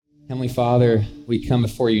Heavenly Father, we come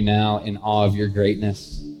before you now in awe of your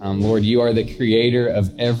greatness. Lord, you are the creator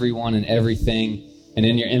of everyone and everything, and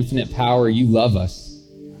in your infinite power, you love us.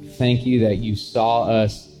 Thank you that you saw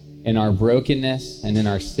us in our brokenness and in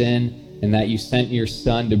our sin, and that you sent your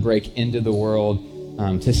Son to break into the world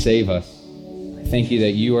to save us. Thank you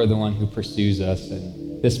that you are the one who pursues us.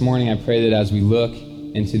 And this morning, I pray that as we look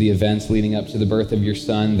into the events leading up to the birth of your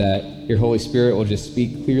Son, that your Holy Spirit will just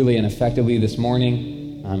speak clearly and effectively this morning,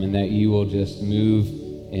 and that you will just move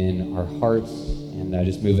in our hearts and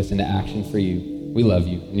just move us into action for you. We love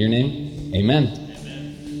you. In your name,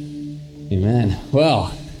 amen. Amen.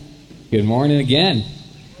 Well, good morning again.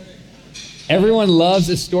 Everyone loves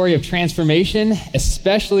a story of transformation,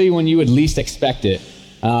 especially when you would least expect it.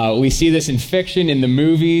 We see this in fiction, in the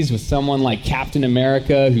movies, with someone like Captain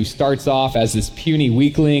America, who starts off as this puny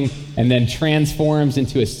weakling and then transforms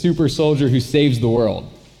into a super soldier who saves the world.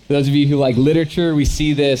 For those of you who like literature, we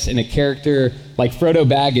see this in a character like Frodo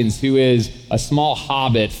Baggins, who is a small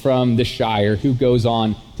hobbit from the Shire who goes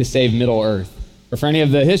on to save Middle-earth. Or for any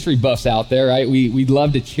of the history buffs out there, right, we'd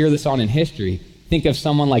love to cheer this on in history. Think of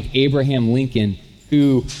someone like Abraham Lincoln,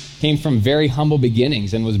 who came from very humble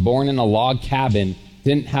beginnings and was born in a log cabin,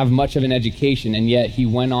 didn't have much of an education, and yet he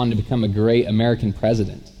went on to become a great American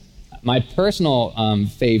president. My personal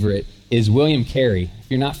favorite is William Carey.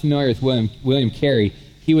 If you're not familiar with William Carey,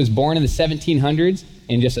 he was born in the 1700s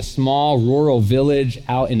in just a small rural village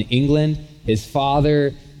out in England. His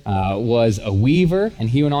father was a weaver, and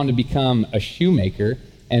he went on to become a shoemaker.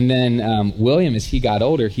 And then William, as he got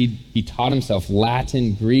older, he taught himself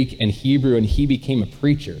Latin, Greek, and Hebrew, and he became a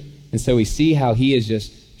preacher. And so we see how he is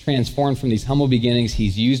just transformed from these humble beginnings.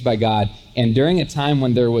 He's used by God. And during a time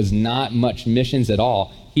when there was not much missions at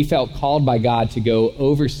all, he felt called by God to go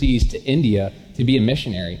overseas to India to be a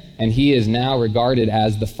missionary. And he is now regarded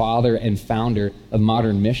as the father and founder of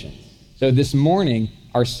modern missions. So this morning,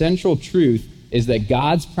 our central truth is that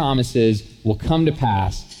God's promises will come to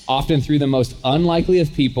pass, often through the most unlikely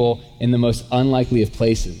of people in the most unlikely of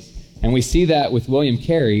places. And we see that with William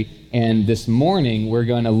Carey. And this morning, we're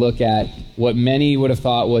going to look at what many would have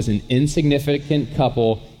thought was an insignificant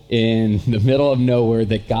couple in the middle of nowhere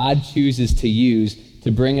that God chooses to use to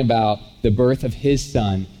bring about the birth of his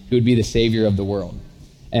Son, who would be the Savior of the world.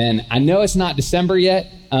 And I know it's not December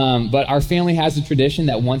yet, but our family has a tradition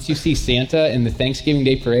that once you see Santa in the Thanksgiving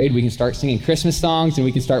Day parade, we can start singing Christmas songs and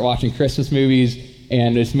we can start watching Christmas movies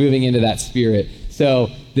and just moving into that spirit. So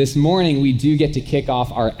this morning, we do get to kick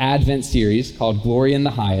off our Advent series called Glory in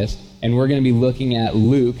the Highest, and we're going to be looking at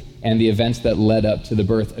Luke and the events that led up to the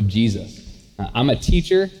birth of Jesus. I'm a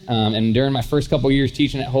teacher, and during my first couple years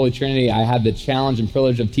teaching at Holy Trinity, I had the challenge and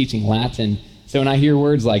privilege of teaching Latin. So when I hear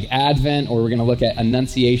words like Advent, or we're going to look at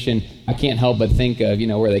Annunciation, I can't help but think of,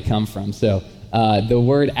 where they come from. So the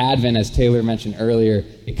word Advent, as Taylor mentioned earlier,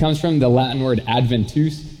 it comes from the Latin word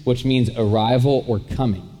adventus, which means arrival or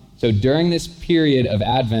coming. So during this period of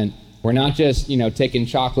Advent, we're not just, taking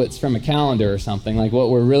chocolates from a calendar or something. Like,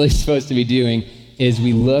 what we're really supposed to be doing is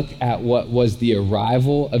we look at what was the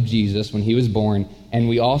arrival of Jesus when he was born, and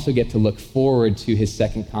we also get to look forward to his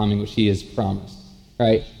second coming, which he has promised,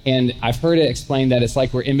 right? And I've heard it explained that it's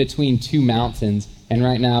like we're in between two mountains, and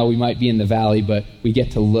right now we might be in the valley, but we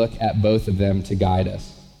get to look at both of them to guide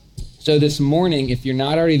us. So this morning, if you're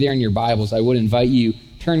not already there in your Bibles, I would invite you,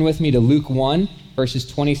 turn with me to Luke 1, verses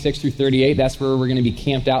 26 through 38. That's where we're going to be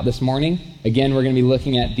camped out this morning. Again, we're going to be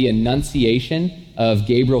looking at the Annunciation of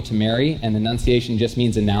Gabriel to Mary, and Annunciation just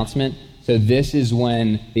means announcement. So this is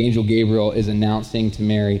when the angel Gabriel is announcing to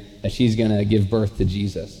Mary that she's going to give birth to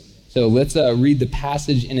Jesus. So let's read the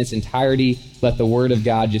passage in its entirety, let the word of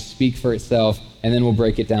God just speak for itself, and then we'll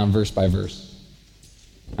break it down verse by verse.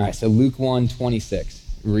 All right, so Luke 1:26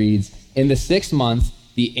 reads, "In the 6th month,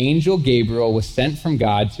 the angel Gabriel was sent from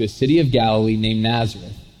God to a city of Galilee named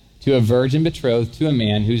Nazareth, to a virgin betrothed to a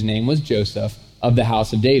man whose name was Joseph, of the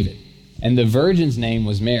house of David. And the virgin's name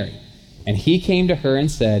was Mary. And he came to her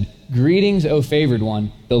and said, 'Greetings, O favored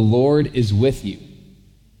one, the Lord is with you.'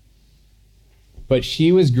 But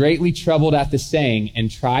she was greatly troubled at the saying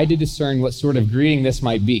and tried to discern what sort of greeting this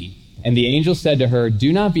might be. And the angel said to her,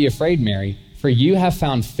 'Do not be afraid, Mary, for you have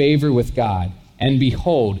found favor with God. And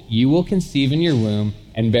behold, you will conceive in your womb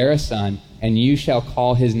and bear a son, and you shall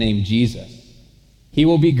call his name Jesus. He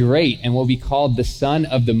will be great and will be called the Son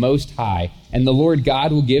of the Most High, and the Lord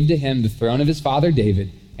God will give to him the throne of his father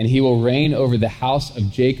David, and he will reign over the house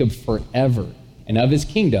of Jacob forever, and of his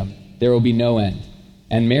kingdom there will be no end.'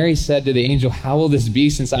 And Mary said to the angel, 'How will this be,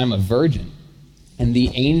 since I am a virgin?' And the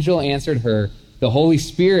angel answered her, 'The Holy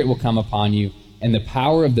Spirit will come upon you, and the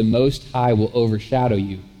power of the Most High will overshadow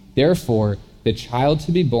you. Therefore, the child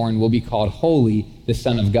to be born will be called Holy, the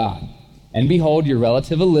Son of God. And behold, your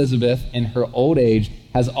relative Elizabeth, in her old age,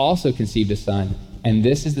 has also conceived a son, and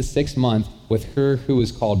this is the 6th month with her who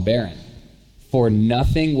is called barren. For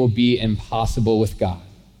nothing will be impossible with God.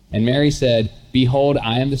 And Mary said, Behold,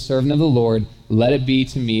 I am the servant of the Lord. Let it be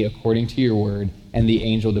to me according to your word. And the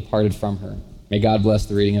angel departed from her. May God bless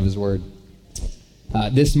the reading of his word.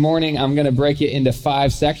 This morning, I'm going to break it into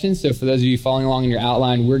 5 sections. So for those of you following along in your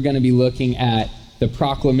outline, we're going to be looking at the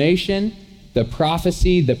proclamation, the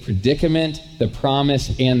prophecy, the predicament, the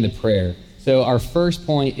promise, and the prayer. So our first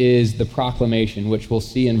point is the proclamation, which we'll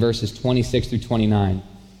see in verses 26 through 29.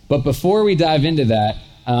 But before we dive into that,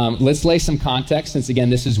 let's lay some context, since again,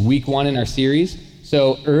 this is week 1 in our series.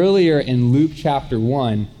 So earlier in Luke chapter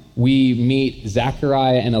 1, we meet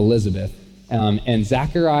Zechariah and Elizabeth. And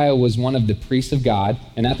Zechariah was one of the priests of God,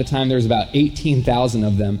 and at the time there was about 18,000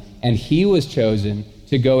 of them, and he was chosen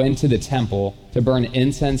to go into the temple to burn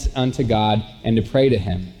incense unto God and to pray to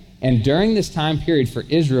him. And during this time period for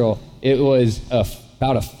Israel, it was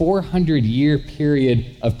about a 400-year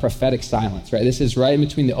period of prophetic silence, right? This is right in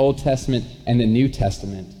between the Old Testament and the New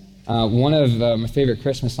Testament. One of my favorite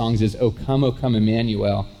Christmas songs is O Come,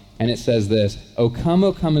 Emmanuel, and it says this, O come,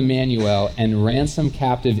 Emmanuel, and ransom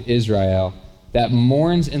captive Israel, that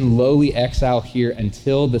mourns in lowly exile here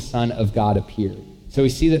until the Son of God appeared. So we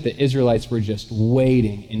see that the Israelites were just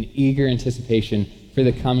waiting in eager anticipation for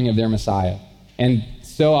the coming of their Messiah. And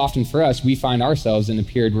so often for us, we find ourselves in a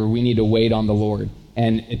period where we need to wait on the Lord.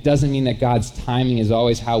 And it doesn't mean that God's timing is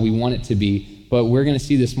always how we want it to be, but we're going to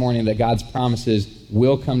see this morning that God's promises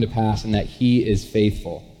will come to pass and that he is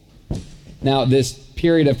faithful. Now, this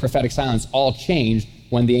period of prophetic silence all changed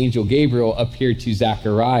when the angel Gabriel appeared to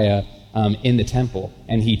Zechariah in the temple.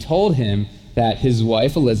 And he told him that his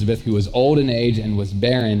wife Elizabeth, who was old in age and was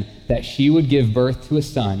barren, that she would give birth to a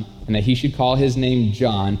son, and that he should call his name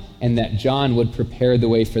John, and that John would prepare the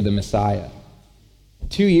way for the Messiah.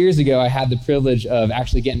 2 years ago, I had the privilege of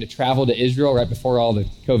actually getting to travel to Israel right before all the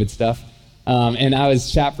COVID stuff. And I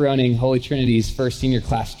was chaperoning Holy Trinity's first senior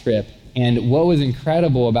class trip. And what was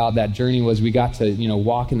incredible about that journey was we got to,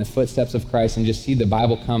 walk in the footsteps of Christ and just see the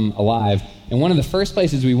Bible come alive. And one of the first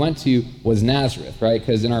places we went to was Nazareth, right?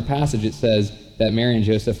 Because in our passage it says that Mary and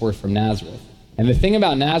Joseph were from Nazareth. And the thing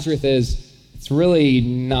about Nazareth is it's really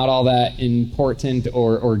not all that important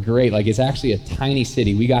or great. Like, it's actually a tiny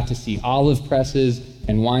city. We got to see olive presses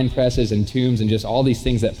and wine presses and tombs and just all these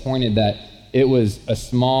things that pointed that it was a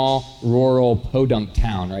small, rural, podunk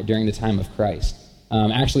town, right, during the time of Christ.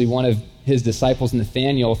 Actually, one of his disciples,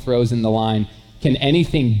 Nathanael, throws in the line, can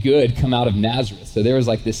anything good come out of Nazareth? So there was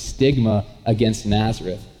like this stigma against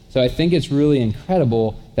Nazareth. So I think it's really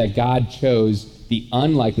incredible that God chose the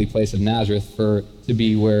unlikely place of Nazareth to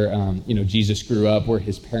be where Jesus grew up, where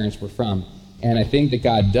his parents were from. And I think that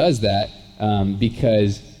God does that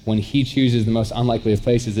because when he chooses the most unlikely of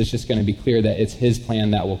places, it's just going to be clear that it's his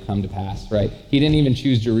plan that will come to pass, right? He didn't even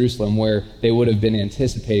choose Jerusalem, where they would have been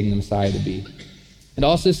anticipating the Messiah to be. It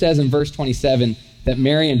also says in verse 27 that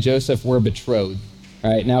Mary and Joseph were betrothed,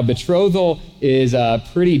 right? Now, betrothal is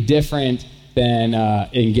pretty different than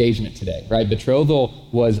engagement today, right? Betrothal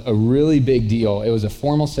was a really big deal. It was a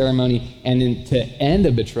formal ceremony, and to end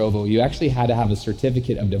a betrothal, you actually had to have a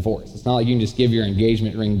certificate of divorce. It's not like you can just give your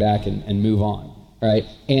engagement ring back and move on, right?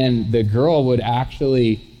 And the girl would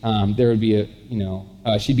actually, there would be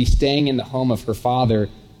she'd be staying in the home of her father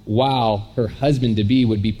while her husband-to-be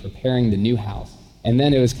would be preparing the new house. And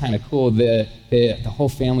then it was kind of cool. The whole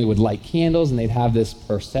family would light candles, and they'd have this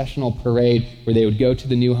processional parade where they would go to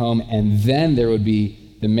the new home, and then there would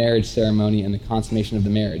be the marriage ceremony and the consummation of the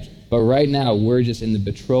marriage. But right now, we're just in the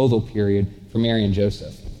betrothal period for Mary and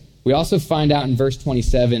Joseph. We also find out in verse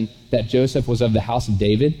 27 that Joseph was of the house of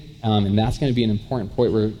David, and that's going to be an important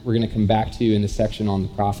point we're going to come back to in the section on the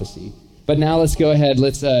prophecy. But now let's go ahead.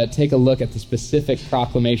 Let's take a look at the specific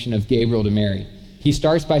proclamation of Gabriel to Mary. He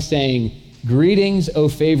starts by saying, "Greetings, O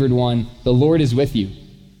favored one, the Lord is with you."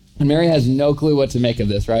 And Mary has no clue what to make of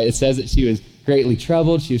this, right? It says that she was greatly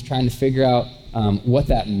troubled. She was trying to figure out what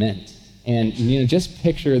that meant. And, just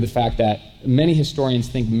picture the fact that many historians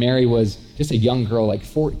think Mary was just a young girl, like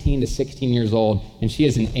 14 to 16 years old, and she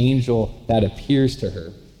has an angel that appears to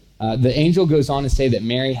her. The angel goes on to say that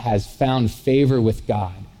Mary has found favor with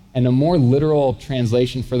God. And a more literal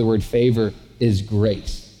translation for the word favor is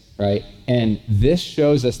grace, right? And this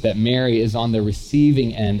shows us that Mary is on the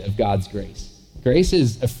receiving end of God's grace. Grace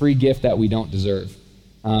is a free gift that we don't deserve.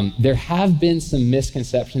 There have been some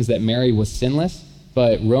misconceptions that Mary was sinless,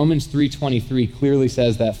 but Romans 3:23 clearly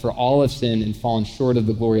says that for all have sinned and fallen short of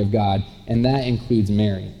the glory of God, and that includes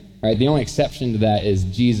Mary, right? The only exception to that is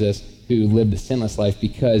Jesus, who lived the sinless life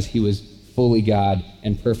because he was fully God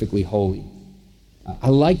and perfectly holy. I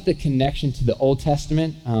like the connection to the Old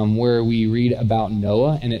Testament where we read about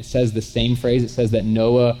Noah, and it says the same phrase. It says that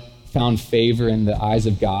Noah found favor in the eyes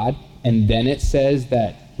of God, and then it says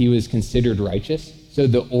that he was considered righteous. So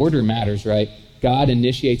the order matters, right? God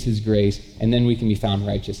initiates his grace, and then we can be found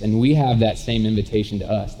righteous. And we have that same invitation to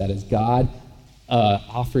us, that as God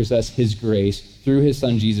offers us his grace through his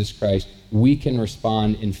son, Jesus Christ, we can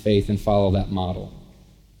respond in faith and follow that model.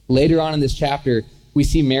 Later on in this chapter, we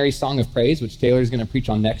see Mary's song of praise, which Taylor's going to preach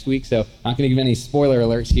on next week, so I'm not going to give any spoiler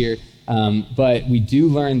alerts here, but we do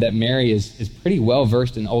learn that Mary is pretty well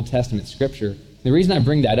versed in Old Testament scripture. The reason I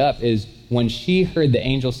bring that up is when she heard the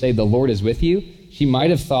angel say, "The Lord is with you," she might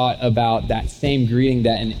have thought about that same greeting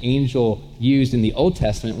that an angel used in the Old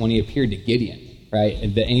Testament when he appeared to Gideon,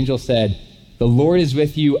 right? The angel said, "The Lord is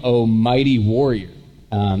with you, O mighty warrior,"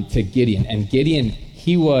 to Gideon. And Gideon,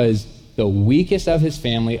 he was the weakest of his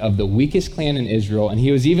family, of the weakest clan in Israel, and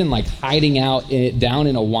he was even like hiding out down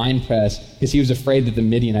in a wine press because he was afraid that the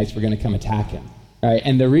Midianites were going to come attack him. Right?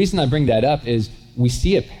 And the reason I bring that up is we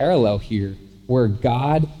see a parallel here where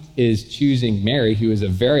God is choosing Mary, who is a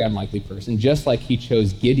very unlikely person, just like he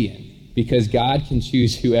chose Gideon, because God can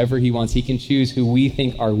choose whoever he wants. He can choose who we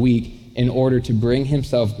think are weak in order to bring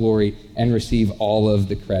himself glory and receive all of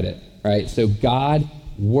the credit. Right? So God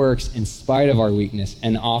works in spite of our weakness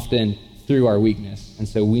and often through our weakness, and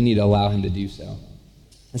so we need to allow him to do so.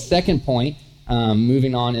 The second point,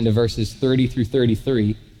 moving on into verses 30 through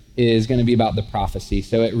 33, is going to be about the prophecy.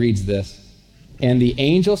 So it reads this: "And the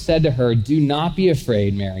angel said to her, 'Do not be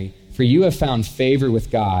afraid, Mary, for you have found favor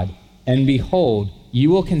with God. And behold, you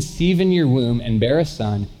will conceive in your womb and bear a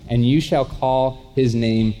son, and you shall call his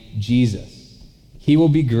name Jesus. He will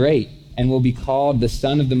be great and will be called the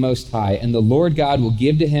Son of the Most High, and the Lord God will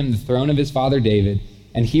give to him the throne of his father David,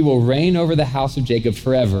 and he will reign over the house of Jacob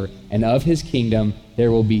forever, and of his kingdom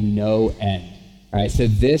there will be no end.'" All right, so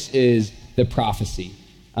this is the prophecy.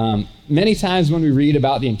 Many times when we read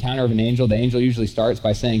about the encounter of an angel, the angel usually starts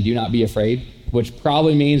by saying, "Do not be afraid," which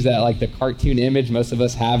probably means that like the cartoon image most of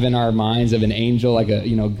us have in our minds of an angel, like a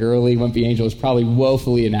girly, wimpy angel, is probably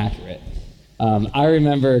woefully inaccurate. I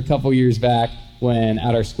remember a couple years back when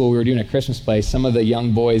at our school we were doing a Christmas play, some of the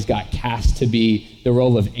young boys got cast to be the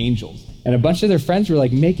role of angels. And a bunch of their friends were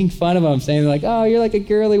like making fun of them, saying like, "Oh, you're like a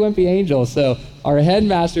girly, wimpy angel." So our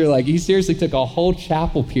headmaster, he seriously took a whole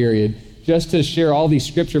chapel period just to share all these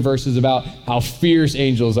scripture verses about how fierce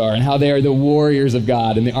angels are and how they are the warriors of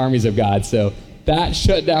God and the armies of God. So that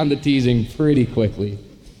shut down the teasing pretty quickly.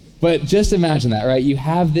 But just imagine that, right? You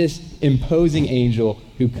have this imposing angel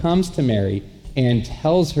who comes to Mary and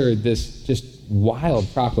tells her this just wild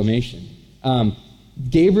proclamation.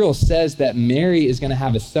 Gabriel says that Mary is going to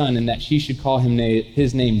have a son and that she should call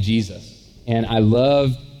his name Jesus. And I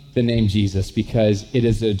love the name Jesus because it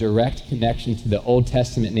is a direct connection to the Old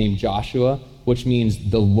Testament name Joshua, which means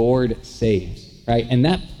the Lord saves, right? And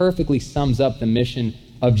that perfectly sums up the mission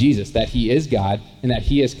of Jesus, that he is God and that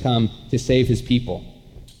he has come to save his people.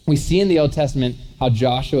 We see in the Old Testament how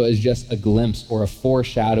Joshua is just a glimpse or a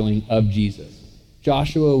foreshadowing of Jesus.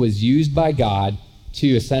 Joshua was used by God to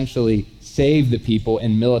essentially save the people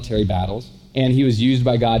in military battles, and he was used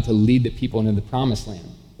by God to lead the people into the promised land.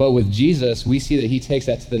 But with Jesus, we see that he takes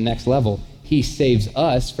that to the next level. He saves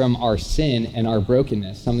us from our sin and our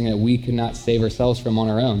brokenness, something that we could not save ourselves from on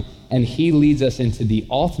our own, and he leads us into the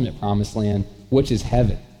ultimate promised land, which is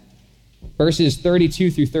heaven. Verses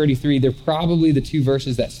 32 through 33, they're probably the two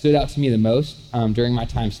verses that stood out to me the most during my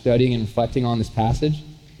time studying and reflecting on this passage.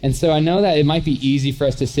 And so I know that it might be easy for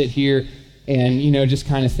us to sit here and, just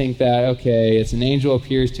kind of think that, okay, it's an angel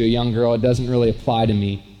appears to a young girl. It doesn't really apply to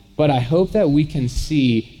me. But I hope that we can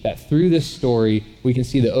see that through this story, we can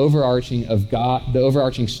see the overarching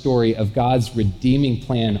story of God's redeeming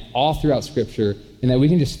plan all throughout Scripture, and that we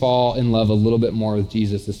can just fall in love a little bit more with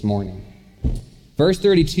Jesus this morning. Verse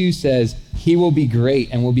 32 says, "He will be great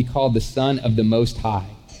and will be called the Son of the Most High."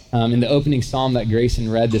 In the opening psalm that Grayson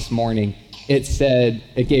read this morning,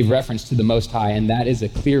 it gave reference to the Most High, and that is a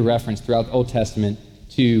clear reference throughout the Old Testament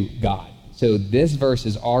to God. So this verse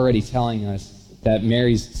is already telling us that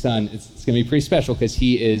Mary's son, it's going to be pretty special because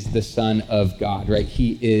he is the Son of God, right?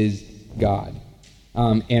 He is God.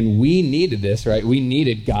 And we needed this, right? We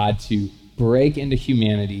needed God to break into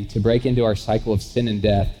humanity, to break into our cycle of sin and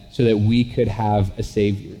death so that we could have a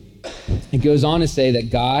Savior. It goes on to say that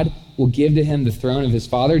God will give to him the throne of his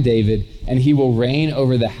father David, and he will reign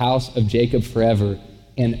over the house of Jacob forever,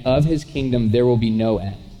 and of his kingdom there will be no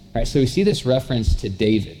end. Right? So we see this reference to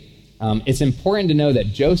David. It's important to know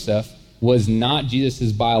that Joseph was not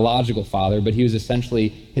Jesus' biological father, but he was essentially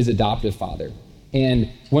his adoptive father. And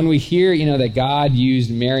when we hear, that God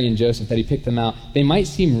used Mary and Joseph, that he picked them out, they might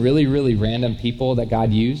seem really, really random people that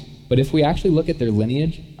God used. But if we actually look at their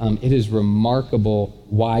lineage, it is remarkable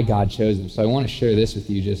why God chose them. So I want to share this with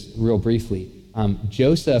you just real briefly.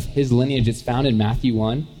 Joseph, his lineage, it's found in Matthew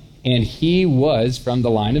 1, and he was from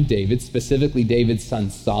the line of David, specifically David's son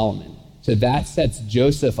Solomon. So that sets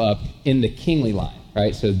Joseph up in the kingly line,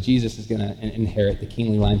 right? So Jesus is going to inherit the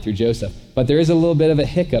kingly line through Joseph. But there is a little bit of a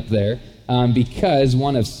hiccup there because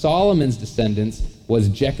one of Solomon's descendants was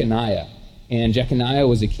Jeconiah. And Jeconiah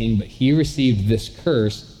was a king, but he received this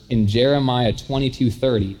curse in Jeremiah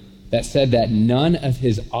 22:30 that said that none of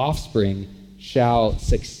his offspring shall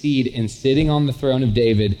succeed in sitting on the throne of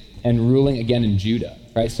David and ruling again in Judah,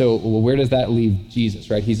 right? So where does that leave Jesus,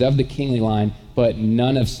 right? He's of the kingly line, but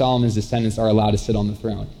none of Solomon's descendants are allowed to sit on the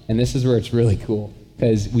throne. And this is where it's really cool,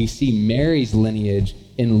 because we see Mary's lineage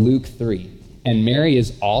in Luke 3. And Mary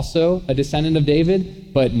is also a descendant of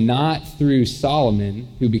David, but not through Solomon,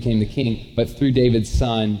 who became the king, but through David's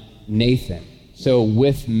son, Nathan. So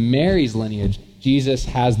with Mary's lineage, Jesus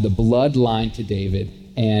has the bloodline to David,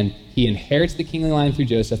 and he inherits the kingly line through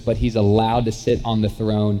Joseph, but he's allowed to sit on the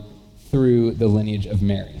throne through the lineage of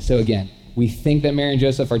Mary. So again, we think that Mary and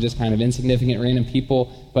Joseph are just kind of insignificant random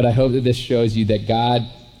people, but I hope that this shows you that God,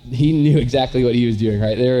 he knew exactly what he was doing,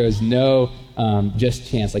 right? There was no just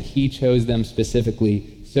chance. Like, he chose them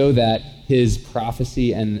specifically so that his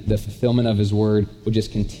prophecy and the fulfillment of his word would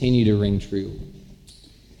just continue to ring true.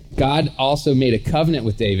 God also made a covenant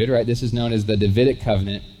with David, right? This is known as the Davidic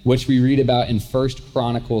covenant, which we read about in 1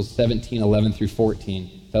 Chronicles 17:11 through 14.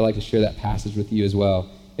 So I'd like to share that passage with you as well.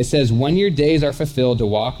 It says, "When your days are fulfilled to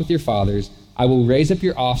walk with your fathers, I will raise up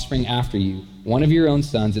your offspring after you, one of your own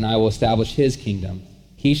sons, and I will establish his kingdom.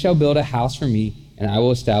 He shall build a house for me, and I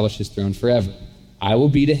will establish his throne forever. I will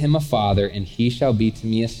be to him a father, and he shall be to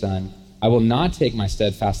me a son. I will not take my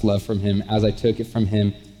steadfast love from him as I took it from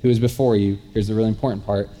him who is before you." Here's the really important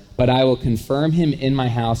part. "But I will confirm him in my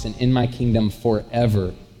house and in my kingdom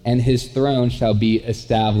forever, and his throne shall be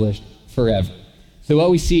established forever." So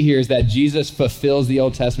what we see here is that Jesus fulfills the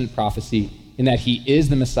Old Testament prophecy in that he is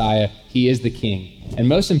the Messiah, he is the king. And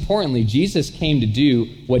most importantly, Jesus came to do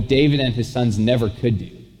what David and his sons never could do,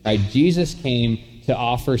 right? Jesus came to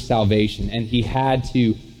offer salvation, and he had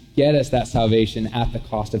to get us that salvation at the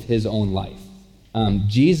cost of his own life.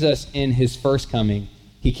 Jesus, in his first coming,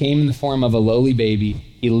 he came in the form of a lowly baby,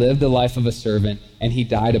 he lived the life of a servant, and he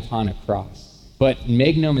died upon a cross. But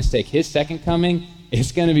make no mistake, his second coming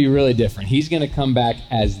is going to be really different. He's going to come back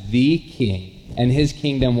as the king, and his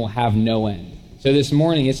kingdom will have no end. So this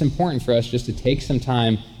morning, it's important for us just to take some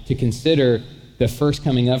time to consider the first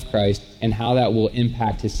coming of Christ and how that will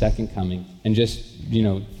impact his second coming. And just,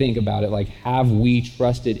 think about it, like, have we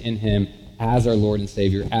trusted in him as our Lord and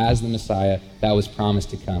Savior, as the Messiah that was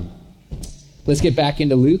promised to come? Let's get back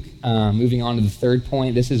into Luke, moving on to the third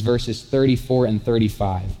point. This is verses 34 and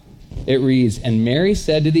 35. It reads, "And Mary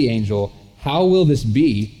said to the angel, 'How will this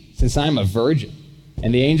be, since I am a virgin?'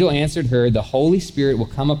 And the angel answered her, 'The Holy Spirit will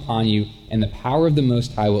come upon you, and the power of the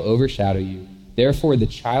Most High will overshadow you. Therefore, the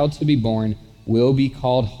child to be born will be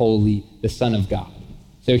called Holy, the Son of God.'"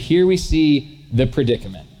 So here we see the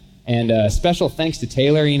predicament. And special thanks to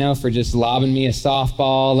Taylor, for just lobbing me a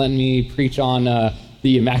softball, letting me preach on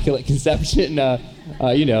the Immaculate Conception.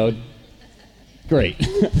 Great.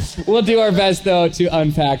 We'll do our best, though, to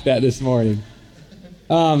unpack that this morning.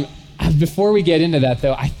 Before we get into that,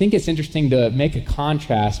 though, I think it's interesting to make a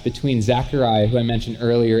contrast between Zechariah, who I mentioned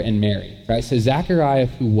earlier, and Mary, right? So Zechariah,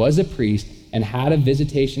 who was a priest and had a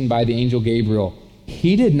visitation by the angel Gabriel,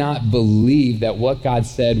 he did not believe that what God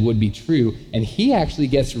said would be true, and he actually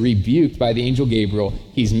gets rebuked by the angel Gabriel.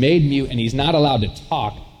 He's made mute, and he's not allowed to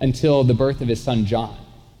talk until the birth of his son John.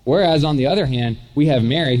 Whereas, on the other hand, we have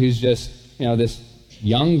Mary, who's just, this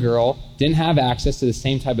young girl, didn't have access to the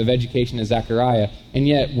same type of education as Zechariah, and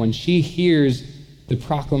yet when she hears the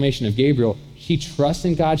proclamation of Gabriel, she trusts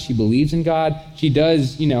in God, she believes in God. She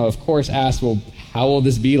does, of course, ask, well, how will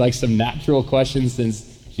this be? Like some natural questions,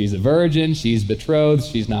 since she's a virgin, she's betrothed,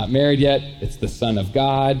 she's not married yet, it's the Son of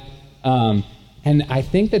God. And I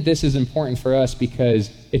think that this is important for us because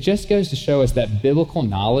it just goes to show us that biblical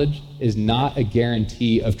knowledge is not a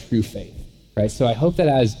guarantee of true faith. Right? So I hope that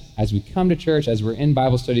as we come to church, as we're in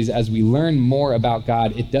Bible studies, as we learn more about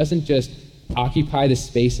God, it doesn't just occupy the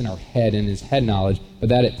space in our head and his head knowledge, but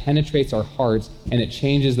that it penetrates our hearts and it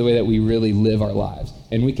changes the way that we really live our lives.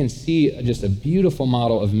 And we can see just a beautiful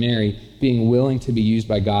model of Mary being willing to be used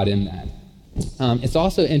by God in that. It's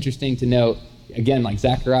also interesting to note, again, like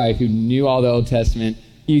Zechariah, who knew all the Old Testament,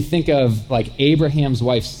 You think of like Abraham's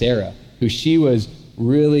wife, Sarah, who she was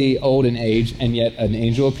really old in age, and yet an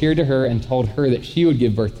angel appeared to her and told her that she would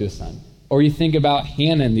give birth to a son. Or you think about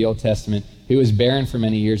Hannah in the Old Testament, who was barren for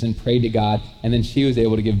many years and prayed to God, and then she was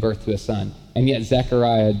able to give birth to a son. And yet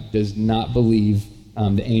Zechariah does not believe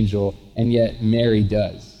the angel, and yet Mary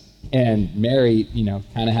does. And Mary,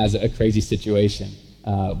 kind of has a crazy situation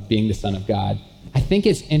being the son of God. I think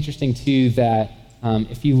it's interesting, too, that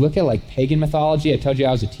if you look at like pagan mythology, I told you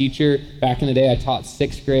I was a teacher. Back in the day, I taught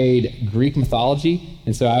 6th grade Greek mythology.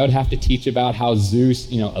 And so I would have to teach about how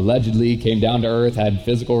Zeus, allegedly came down to earth, had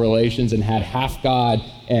physical relations, and had half God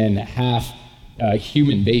and half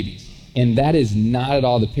human babies. And that is not at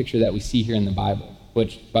all the picture that we see here in the Bible,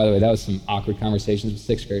 which, by the way, that was some awkward conversations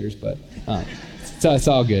with 6th graders, but so it's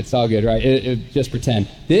all good. It's all good, right? Just pretend.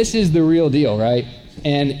 This is the real deal, right?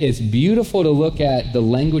 And it's beautiful to look at the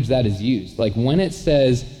language that is used. Like when it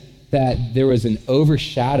says that there was an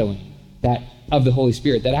overshadowing of the Holy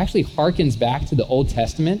Spirit, that actually harkens back to the Old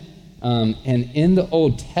Testament. And in the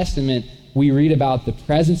Old Testament, we read about the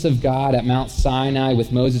presence of God at Mount Sinai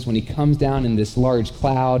with Moses when he comes down in this large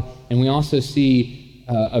cloud. And we also see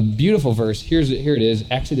a beautiful verse. Here it is,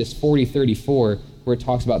 Exodus 40:34, where it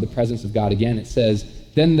talks about the presence of God again. It says,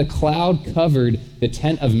 "Then the cloud covered the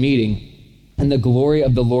tent of meeting, and the glory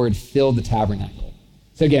of the Lord filled the tabernacle."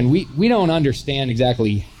 So again, we don't understand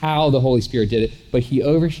exactly how the Holy Spirit did it, but he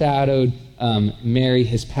overshadowed Mary,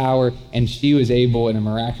 his power, and she was able in a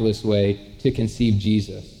miraculous way to conceive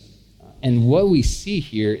Jesus. And what we see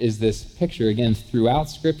here is this picture, again, throughout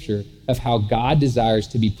Scripture of how God desires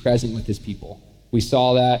to be present with his people. We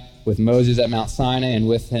saw that with Moses at Mount Sinai, and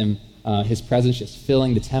with him, his presence just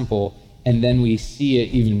filling the temple. And then we see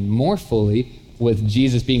it even more fully with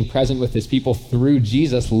Jesus being present with his people through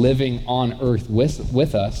Jesus living on earth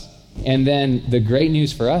with us. And then the great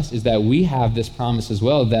news for us is that we have this promise as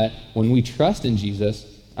well, that when we trust in Jesus,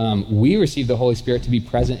 we receive the Holy Spirit to be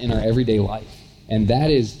present in our everyday life. And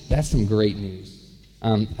that's some great news.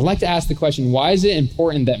 I'd like to ask the question, why is it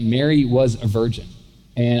important that Mary was a virgin?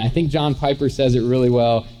 And I think John Piper says it really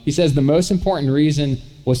well. He says the most important reason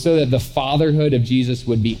was so that the fatherhood of Jesus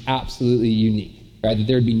would be absolutely unique. Right, that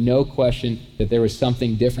there would be no question that there was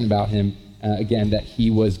something different about him, again, that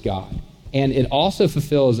he was God. And it also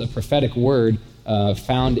fulfills a prophetic word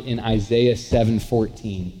found in Isaiah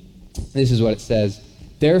 7:14. This is what it says: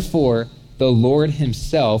 "Therefore, the Lord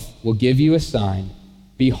himself will give you a sign.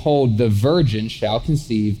 Behold, the virgin shall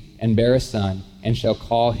conceive and bear a son, and shall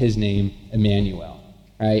call his name Emmanuel."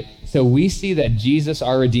 Right? So we see that Jesus,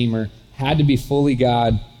 our Redeemer, had to be fully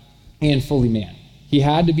God and fully man. He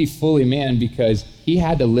had to be fully man because he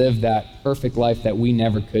had to live that perfect life that we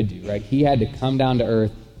never could do, right? He had to come down to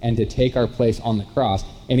earth and to take our place on the cross.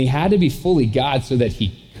 And he had to be fully God so that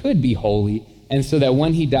he could be holy, and so that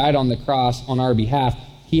when he died on the cross on our behalf,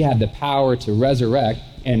 he had the power to resurrect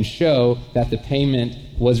and show that the payment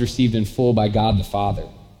was received in full by God the Father.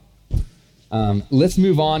 Let's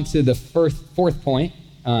move on to the fourth point.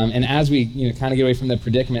 And as we kind of get away from the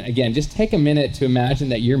predicament, again, just take a minute to imagine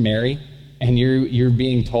that you're Mary, and you're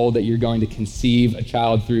being told that you're going to conceive a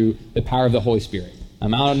child through the power of the Holy Spirit. I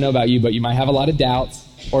don't know about you, but you might have a lot of doubts,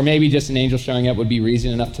 or maybe just an angel showing up would be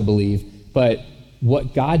reason enough to believe. But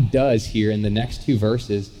what God does here in the next 2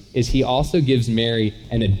 verses is he also gives Mary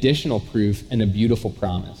an additional proof and a beautiful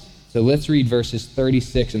promise. So let's read verses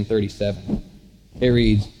 36 and 37. It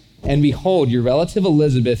reads, "And behold, your relative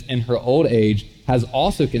Elizabeth in her old age has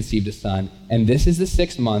also conceived a son, and this is the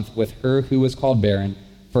 6th month with her who was called barren.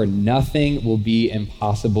 For nothing will be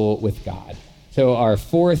impossible with God." So our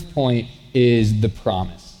 4th point is the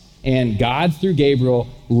promise. And God, through Gabriel,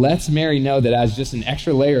 lets Mary know that as just an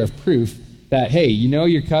extra layer of proof that, hey,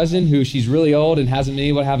 your cousin who she's really old and hasn't been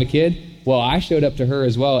able to have a kid? Well, I showed up to her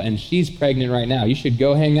as well, and she's pregnant right now. You should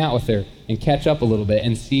go hang out with her and catch up a little bit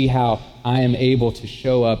and see how I am able to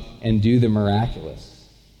show up and do the miraculous.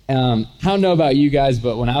 I don't know about you guys,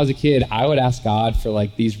 but when I was a kid, I would ask God for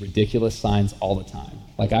like these ridiculous signs all the time.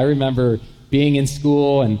 Like I remember being in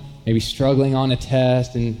school and maybe struggling on a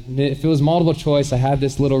test, and if it was multiple choice, I had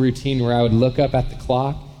this little routine where I would look up at the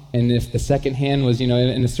clock, and if the second hand was, in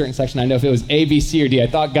a certain section, I know if it was A, B, C, or D. I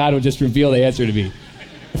thought God would just reveal the answer to me.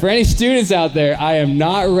 For any students out there, I am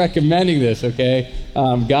not recommending this, okay?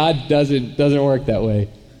 God doesn't work that way.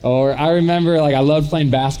 Or I remember, I loved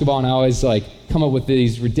playing basketball, and I always, come up with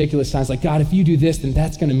these ridiculous signs, like, God, if you do this, then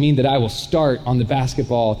that's going to mean that I will start on the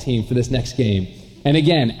basketball team for this next game. And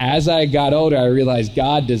again, as I got older, I realized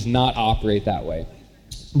God does not operate that way.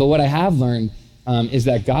 But what I have learned is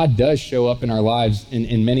that God does show up in our lives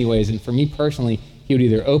in many ways. And for me personally, he would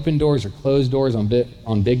either open doors or close doors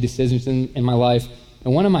on big decisions in my life.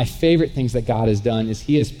 And one of my favorite things that God has done is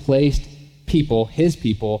he has placed people, his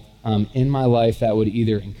people, in my life that would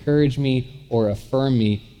either encourage me or affirm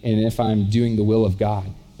me in if I'm doing the will of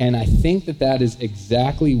God. And I think that that is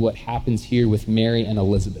exactly what happens here with Mary and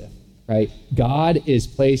Elizabeth, right? God is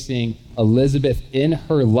placing Elizabeth in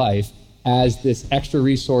her life as this extra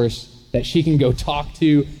resource that she can go talk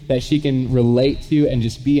to, that she can relate to, and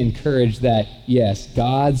just be encouraged that, yes,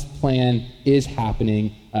 God's plan is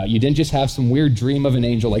happening. You didn't just have some weird dream of an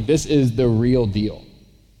angel. Like, this is the real deal.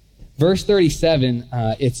 Verse 37,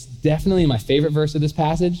 it's definitely my favorite verse of this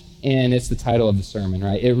passage, and it's the title of the sermon,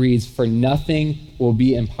 right? It reads, "For nothing will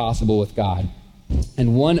be impossible with God."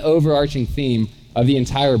 And one overarching theme of the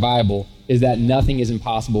entire Bible is that nothing is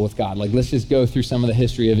impossible with God. Like, let's just go through some of the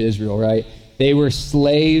history of Israel, right? They were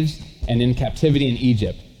slaves and in captivity in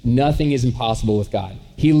Egypt. Nothing is impossible with God.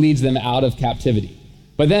 He leads them out of captivity.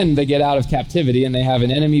 But then they get out of captivity and they have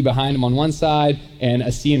an enemy behind them on one side and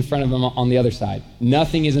a sea in front of them on the other side.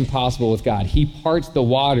 Nothing is impossible with God. He parts the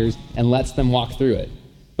waters and lets them walk through it.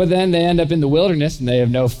 But then they end up in the wilderness and they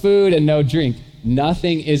have no food and no drink.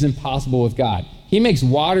 Nothing is impossible with God. He makes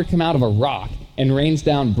water come out of a rock and rains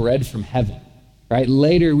down bread from heaven, right?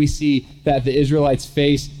 Later we see that the Israelites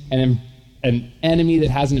face an enemy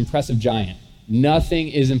that has an impressive giant. Nothing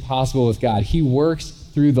is impossible with God. He works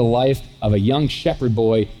through the life of a young shepherd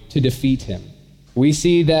boy to defeat him. We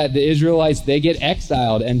see that the Israelites, they get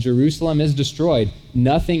exiled and Jerusalem is destroyed.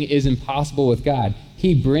 Nothing is impossible with God.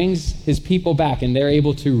 He brings his people back and they're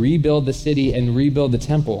able to rebuild the city and rebuild the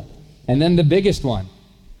temple. And then the biggest one,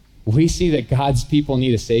 we see that God's people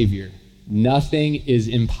need a savior. Nothing is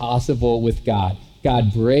impossible with God.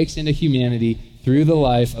 God breaks into humanity through the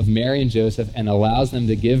life of Mary and Joseph and allows them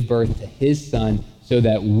to give birth to his son so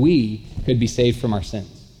that we could be saved from our sins,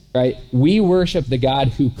 right? We worship the God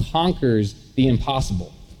who conquers the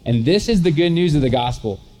impossible. And this is the good news of the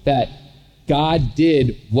gospel, that God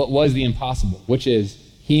did what was the impossible, which is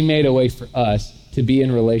he made a way for us to be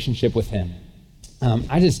in relationship with him.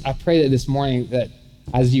 I pray that this morning that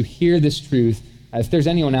as you hear this truth, if there's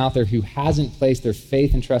anyone out there who hasn't placed their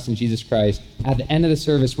faith and trust in Jesus Christ, at the end of the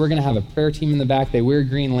service, we're going to have a prayer team in the back. They wear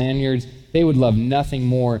green lanyards. They would love nothing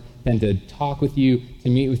more than to talk with you, to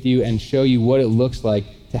meet with you, and show you what it looks like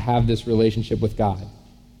to have this relationship with God.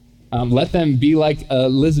 Let them be like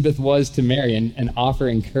Elizabeth was to Mary and offer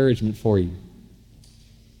encouragement for you.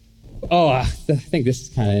 Oh, I think this is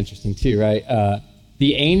kind of interesting too, right?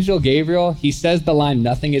 The angel Gabriel, he says the line,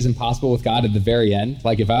 "Nothing is impossible with God," at the very end.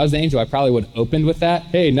 Like, if I was the angel, I probably would have opened with that.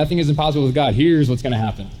 Hey, nothing is impossible with God. Here's what's going to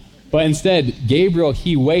happen. But instead, Gabriel,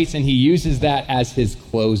 he waits and he uses that as his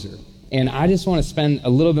closer. And I just want to spend a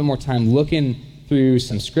little bit more time looking through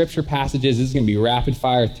some scripture passages. This is going to be rapid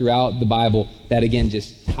fire throughout the Bible that, again,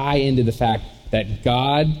 just tie into the fact that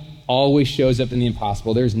God always shows up in the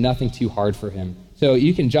impossible. There's nothing too hard for him. So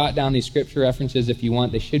you can jot down these scripture references if you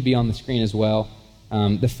want. They should be on the screen as well.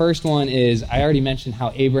 The first one is, I already mentioned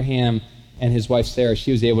how Abraham and his wife Sarah,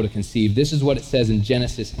 she was able to conceive. This is what it says in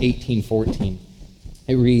Genesis 18:14.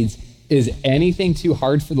 It reads, "Is anything too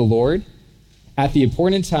hard for the Lord? At the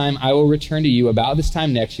appointed time, I will return to you about this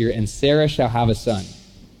time next year, and Sarah shall have a son."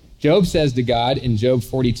 Job says to God in Job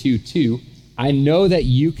 42:2, "I know that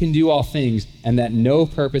you can do all things, and that no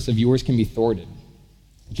purpose of yours can be thwarted."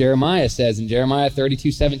 Jeremiah says in Jeremiah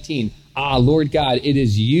 32:17, "Ah, Lord God, it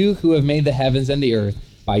is you who have made the heavens and the earth.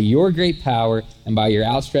 By your great power and by your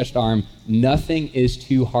outstretched arm, nothing is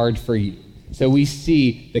too hard for you." So we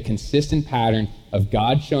see the consistent pattern of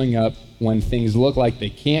God showing up when things look like they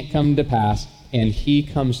can't come to pass, and he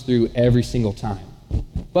comes through every single time.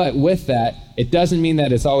 But with that, it doesn't mean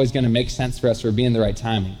that it's always going to make sense for us or be in the right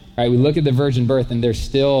timing, right? We look at the virgin birth, and there's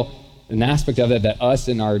still an aspect of it that us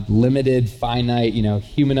in our limited, finite,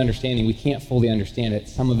 human understanding, we can't fully understand it.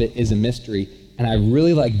 Some of it is a mystery. And I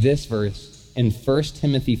really like this verse in 1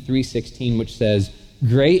 Timothy 3:16, which says,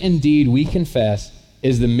 "Great indeed, we confess,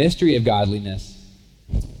 is the mystery of godliness.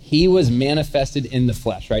 He was manifested in the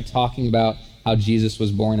flesh," right? Talking about how Jesus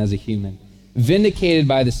was born as a human. "Vindicated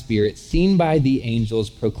by the Spirit, seen by the angels,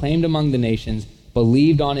 proclaimed among the nations,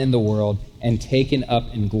 believed on in the world, and taken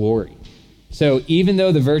up in glory." So even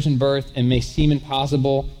though the virgin birth, it may seem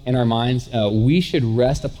impossible in our minds, we should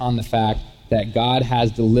rest upon the fact that God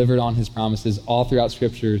has delivered on his promises all throughout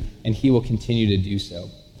Scripture, and he will continue to do so.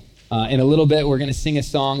 In a little bit, we're going to sing a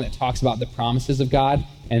song that talks about the promises of God,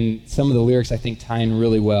 and some of the lyrics, I think, tie in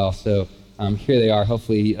really well. So here they are.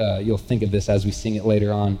 Hopefully, you'll think of this as we sing it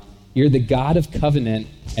later on. "You're the God of covenant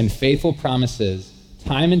and faithful promises.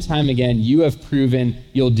 Time and time again, you have proven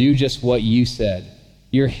you'll do just what you said.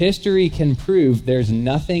 Your history can prove there's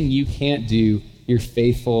nothing you can't do. You're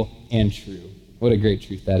faithful and true." What a great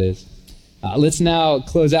truth that is. Let's now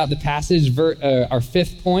close out the passage. Our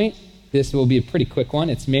fifth point, this will be a pretty quick one.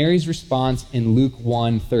 It's Mary's response in Luke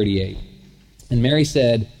 1:38. And Mary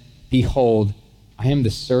said, "Behold, I am the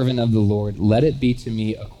servant of the Lord. Let it be to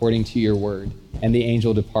me according to your word." And the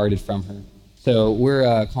angel departed from her. So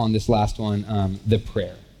we're calling this last one the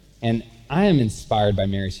prayer. And I am inspired by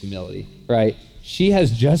Mary's humility, right? She has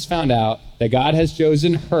just found out that God has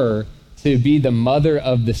chosen her to be the mother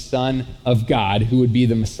of the Son of God, who would be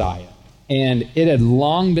the Messiah. And it had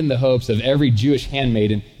long been the hopes of every Jewish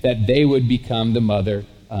handmaiden that they would become the mother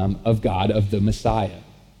of God, of the Messiah.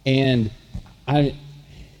 And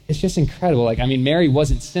it's just incredible. Mary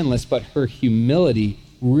wasn't sinless, but her humility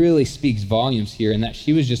really speaks volumes here, in that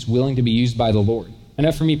she was just willing to be used by the Lord. I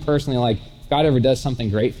know for me personally, if God ever does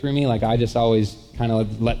something great through me, I just always kind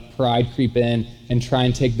of let pride creep in and try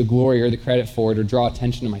and take the glory or the credit for it or draw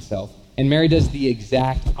attention to myself. And Mary does the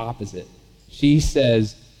exact opposite. She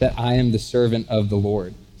says that I am the servant of the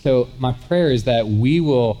Lord. So my prayer is that we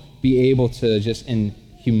will be able to just in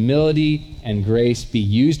humility and grace be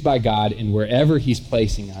used by God in wherever he's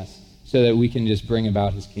placing us, so that we can just bring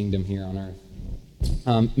about his kingdom here on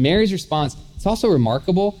earth. Mary's response, it's also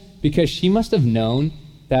remarkable because she must have known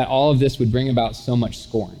that all of this would bring about so much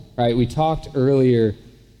scorn, right? We talked earlier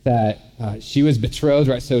that she was betrothed,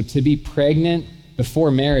 right? So to be pregnant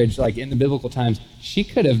before marriage, in the biblical times, she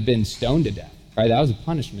could have been stoned to death, right? That was a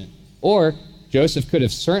punishment. Or Joseph could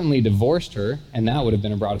have certainly divorced her, and that would have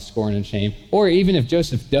been a broad of scorn and shame. Or even if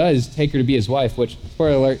Joseph does take her to be his wife, which,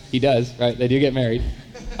 spoiler alert, he does, right? They do get married.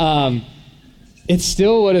 It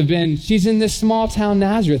still would have been, she's in this small town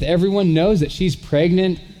Nazareth. Everyone knows that she's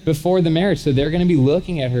pregnant before the marriage, so they're going to be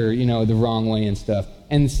looking at her, the wrong way and stuff.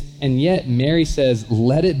 And yet Mary says,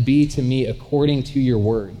 "Let it be to me according to your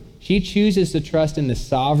word." She chooses to trust in the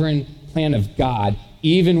sovereign plan of God,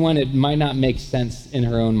 even when it might not make sense in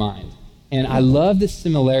her own mind. And I love the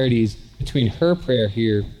similarities between her prayer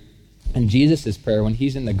here and Jesus' prayer when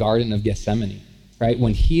he's in the Garden of Gethsemane, right?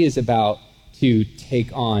 When he is about to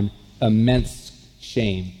take on immense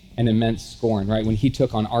shame and immense scorn, right? When he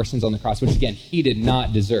took on our sins on the cross, which again, he did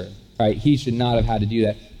not deserve, right? He should not have had to do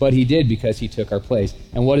that, but he did because he took our place.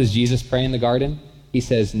 And what does Jesus pray in the garden? He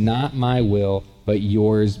says, "Not my will, but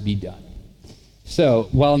yours be done." So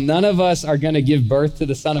while none of us are going to give birth to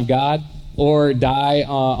the Son of God or die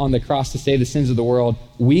on the cross to save the sins of the world,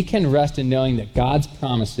 we can rest in knowing that God's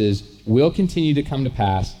promises will continue to come to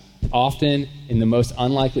pass, often in the most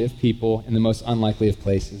unlikely of people, in the most unlikely of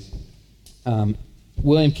places.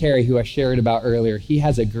 William Carey, who I shared about earlier, he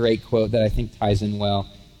has a great quote that I think ties in well.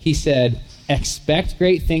 He said, "Expect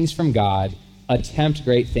great things from God, attempt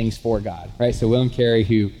great things for God," right? So William Carey,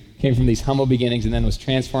 who came from these humble beginnings and then was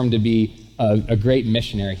transformed to be a great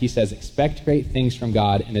missionary, he says, "Expect great things from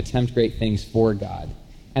God and attempt great things for God."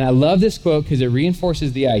 And I love this quote because it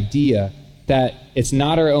reinforces the idea that it's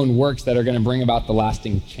not our own works that are going to bring about the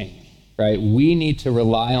lasting change, right? We need to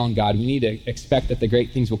rely on God. We need to expect that the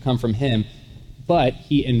great things will come from him, but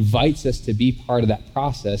he invites us to be part of that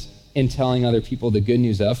process in telling other people the good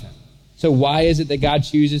news of him. So why is it that God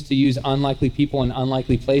chooses to use unlikely people in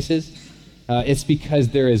unlikely places? It's because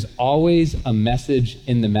there is always a message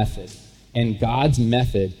in the method. And God's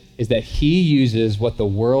method is that he uses what the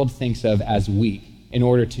world thinks of as weak in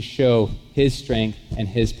order to show his strength and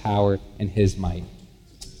his power and his might.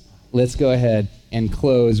 Let's go ahead and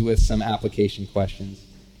close with some application questions.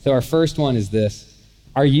 So our first one is this: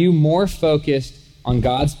 are you more focused on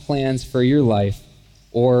God's plans for your life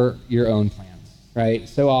or your own plans, right?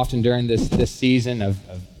 So often during this season of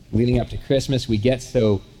leading up to Christmas, we get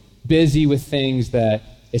so busy with things that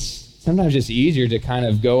it's sometimes just easier to kind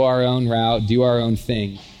of go our own route, do our own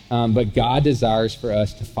thing. But God desires for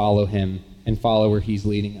us to follow him and follow where he's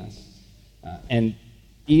leading us. And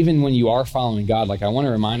even when you are following God, I want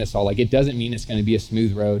to remind us all, it doesn't mean it's going to be a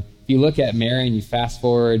smooth road. If you look at Mary and you fast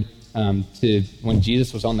forward to when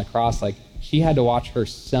Jesus was on the cross, she had to watch her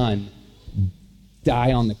son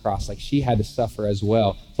die on the cross. She had to suffer as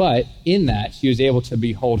well. But in that, she was able to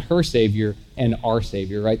behold her Savior and our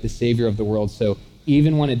Savior, right? The Savior of the world. So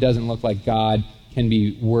even when it doesn't look like God can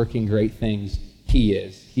be working great things, he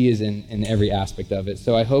is. He is in every aspect of it.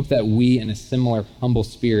 So I hope that we, in a similar humble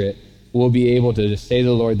spirit, will be able to just say to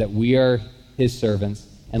the Lord that we are his servants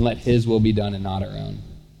and let his will be done and not our own.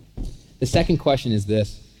 The second question is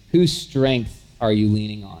this: whose strength are you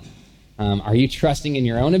leaning on? Are you trusting in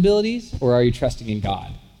your own abilities, or are you trusting in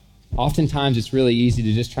God? Oftentimes, it's really easy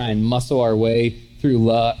to just try and muscle our way through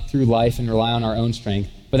life and rely on our own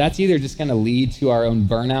strength. But that's either just going to lead to our own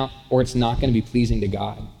burnout, or it's not going to be pleasing to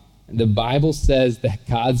God. The Bible says that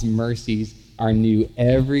God's mercies are new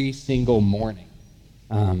every single morning,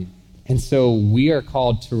 And so we are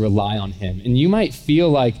called to rely on him. And you might feel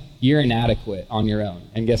like you're inadequate on your own.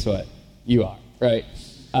 And guess what? You are, right?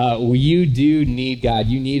 You do need God.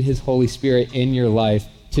 You need his Holy Spirit in your life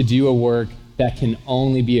to do a work that can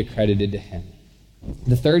only be accredited to him.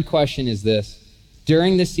 The third question is this: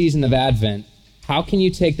 during this season of Advent, how can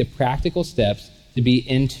you take the practical steps to be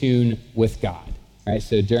in tune with God? Right?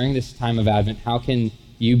 So during this time of Advent, how can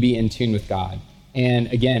you be in tune with God?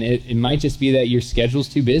 And again, it might just be that your schedule's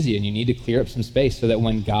too busy and you need to clear up some space so that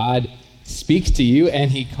when God speaks to you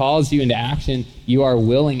and he calls you into action, you are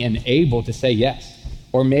willing and able to say yes.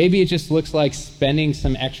 Or maybe it just looks like spending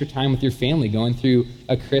some extra time with your family, going through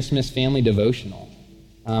a Christmas family devotional.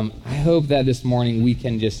 I hope that this morning we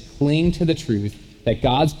can just cling to the truth that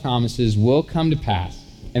God's promises will come to pass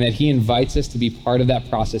and that he invites us to be part of that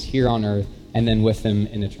process here on earth and then with him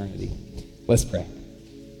in eternity. Let's pray.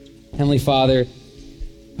 Heavenly Father,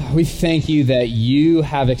 we thank you that you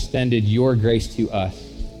have extended your grace to us,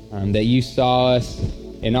 that you saw us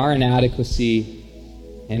in our inadequacy,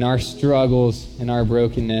 in our struggles, in our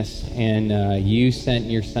brokenness, and you sent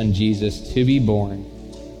your son Jesus to be born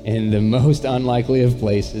in the most unlikely of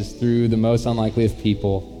places, through the most unlikely of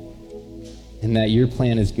people, and that your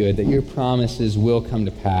plan is good, that your promises will come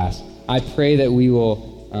to pass. I pray that we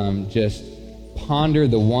will just ponder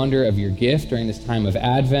the wonder of your gift during this time of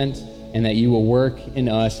Advent, and that you will work in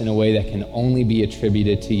us in a way that can only be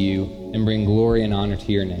attributed to you and bring glory and honor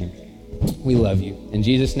to your name. We love you. In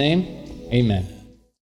Jesus' name, amen.